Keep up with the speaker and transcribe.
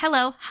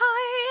Hello.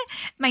 Hi.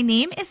 My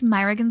name is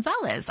Myra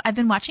Gonzalez. I've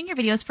been watching your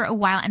videos for a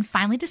while and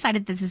finally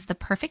decided this is the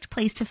perfect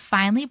place to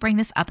finally bring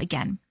this up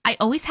again. I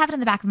always have it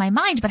in the back of my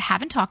mind, but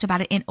haven't talked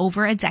about it in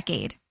over a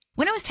decade.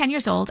 When I was 10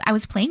 years old, I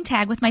was playing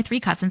tag with my 3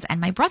 cousins and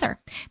my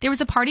brother. There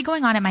was a party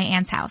going on at my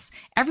aunt's house.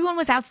 Everyone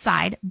was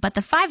outside, but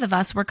the 5 of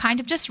us were kind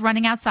of just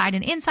running outside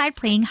and inside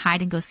playing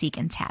hide and go seek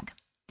and tag.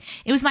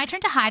 It was my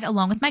turn to hide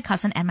along with my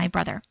cousin and my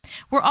brother.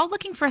 We're all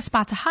looking for a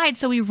spot to hide,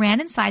 so we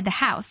ran inside the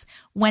house.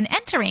 When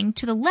entering,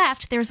 to the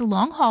left, there's a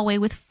long hallway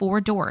with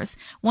 4 doors.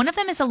 One of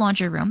them is a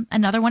laundry room.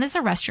 Another one is a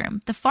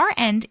restroom. The far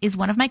end is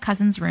one of my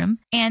cousin's room,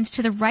 and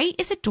to the right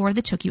is a door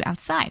that took you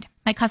outside.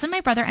 My cousin,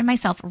 my brother, and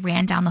myself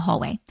ran down the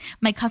hallway.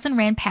 My cousin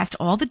ran past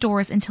all the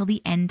doors until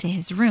the end to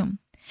his room.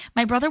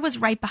 My brother was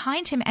right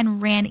behind him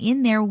and ran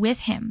in there with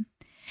him.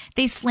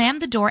 They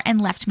slammed the door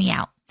and left me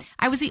out.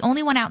 I was the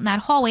only one out in that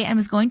hallway and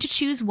was going to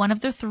choose one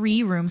of the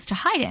 3 rooms to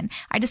hide in.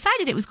 I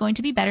decided it was going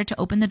to be better to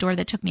open the door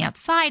that took me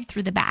outside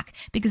through the back,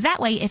 because that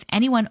way, if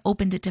anyone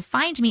opened it to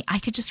find me, I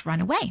could just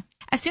run away.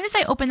 As soon as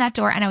I opened that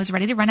door and I was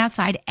ready to run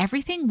outside,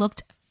 everything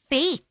looked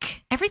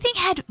fake. Everything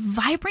had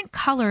vibrant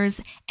colors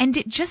and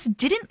it just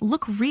didn't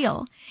look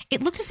real.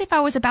 It looked as if I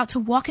was about to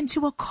walk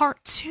into a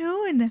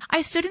cartoon. I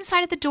stood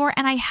inside of the door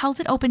and I held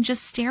it open,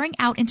 just staring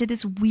out into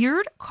this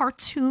weird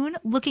cartoon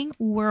looking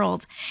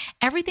world.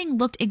 Everything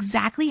looked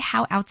exactly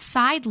how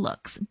outside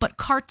looks, but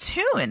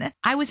cartoon.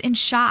 I was in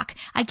shock.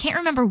 I can't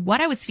remember what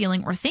I was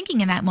feeling or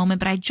thinking in that moment,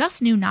 but I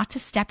just knew not to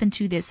step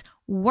into this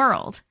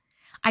world.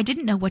 I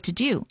didn't know what to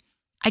do.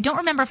 I don't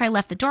remember if I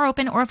left the door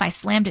open or if I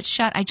slammed it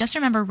shut. I just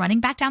remember running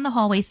back down the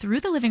hallway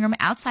through the living room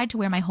outside to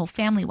where my whole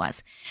family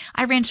was.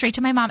 I ran straight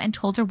to my mom and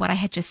told her what I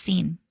had just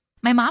seen.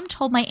 My mom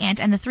told my aunt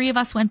and the 3 of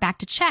us went back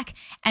to check,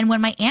 and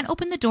when my aunt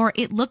opened the door,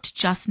 it looked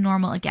just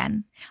normal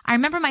again. I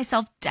remember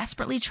myself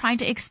desperately trying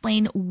to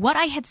explain what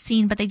I had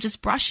seen, but they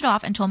just brushed it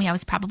off and told me I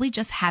was probably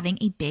just having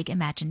a big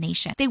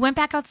imagination. They went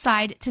back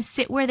outside to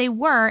sit where they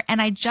were,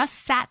 and I just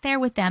sat there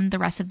with them the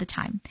rest of the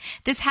time.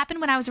 This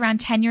happened when I was around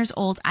 10 years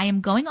old. I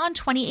am going on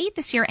 28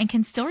 this year and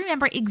can still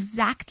remember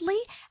exactly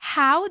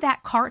how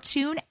that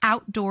cartoon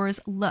outdoors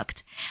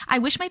looked. I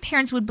wish my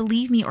parents would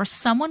believe me or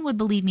someone would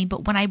believe me,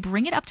 but when I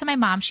bring it up to my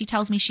mom, she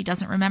tells me she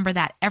doesn't remember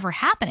that ever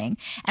happening,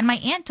 and my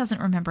aunt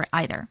doesn't remember it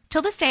either.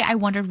 Till this day, I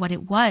wondered what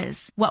it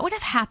was. What would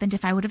have happened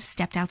if I would have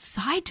stepped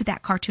outside to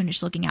that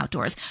cartoonish looking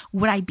outdoors?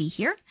 Would I be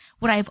here?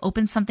 Would I have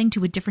opened something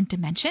to a different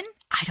dimension?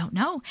 I don't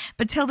know.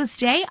 But till this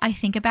day, I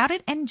think about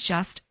it and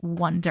just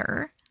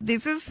wonder.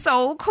 This is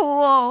so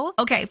cool.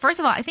 Okay, first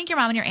of all, I think your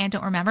mom and your aunt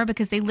don't remember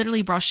because they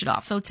literally brushed it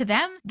off. So to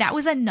them, that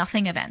was a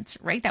nothing event,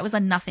 right? That was a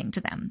nothing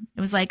to them.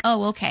 It was like,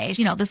 oh, okay.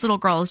 This little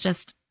girl is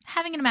just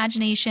having an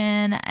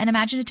imagination, an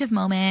imaginative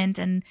moment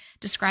and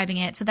describing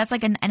it. So that's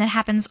like and it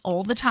happens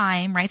all the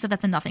time, right? So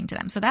that's a nothing to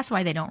them. So that's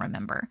why they don't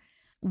remember.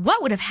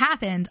 What would have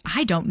happened?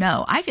 I don't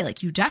know. I feel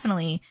like you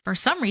definitely, for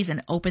some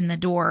reason, opened the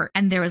door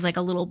and there was like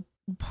a little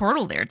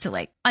portal there to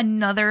like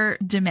another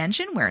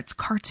dimension where it's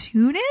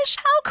cartoonish.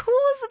 How cool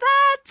is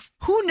that?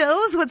 Who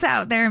knows what's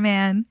out there,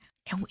 man?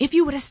 And if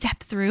you would have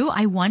stepped through,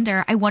 I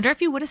wonder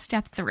if you would have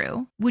stepped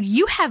through, would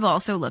you have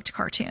also looked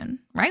cartoon,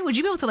 right? Would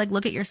you be able to like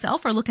look at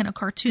yourself or look in a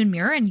cartoon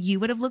mirror and you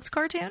would have looked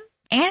cartoon?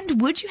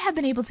 And would you have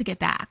been able to get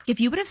back?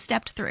 If you would have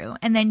stepped through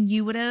and then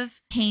you would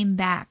have came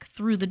back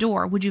through the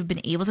door, would you have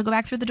been able to go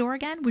back through the door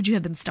again? Would you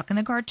have been stuck in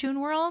the cartoon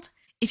world?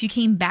 If you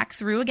came back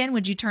through again,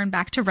 would you turn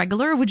back to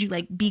regular? Would you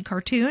like be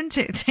cartoon?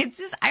 It's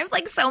just, I have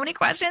like so many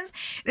questions.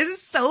 This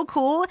is so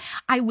cool.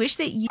 I wish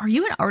that are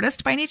you an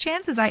artist by any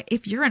chance?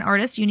 If you're an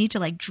artist, you need to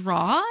like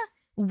draw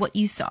what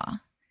you saw.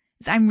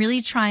 I'm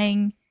really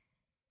trying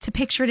to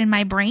picture it in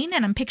my brain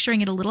and I'm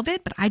picturing it a little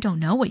bit, but I don't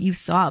know what you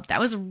saw. That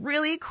was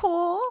really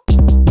cool.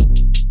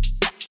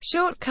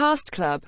 Short Cast Club.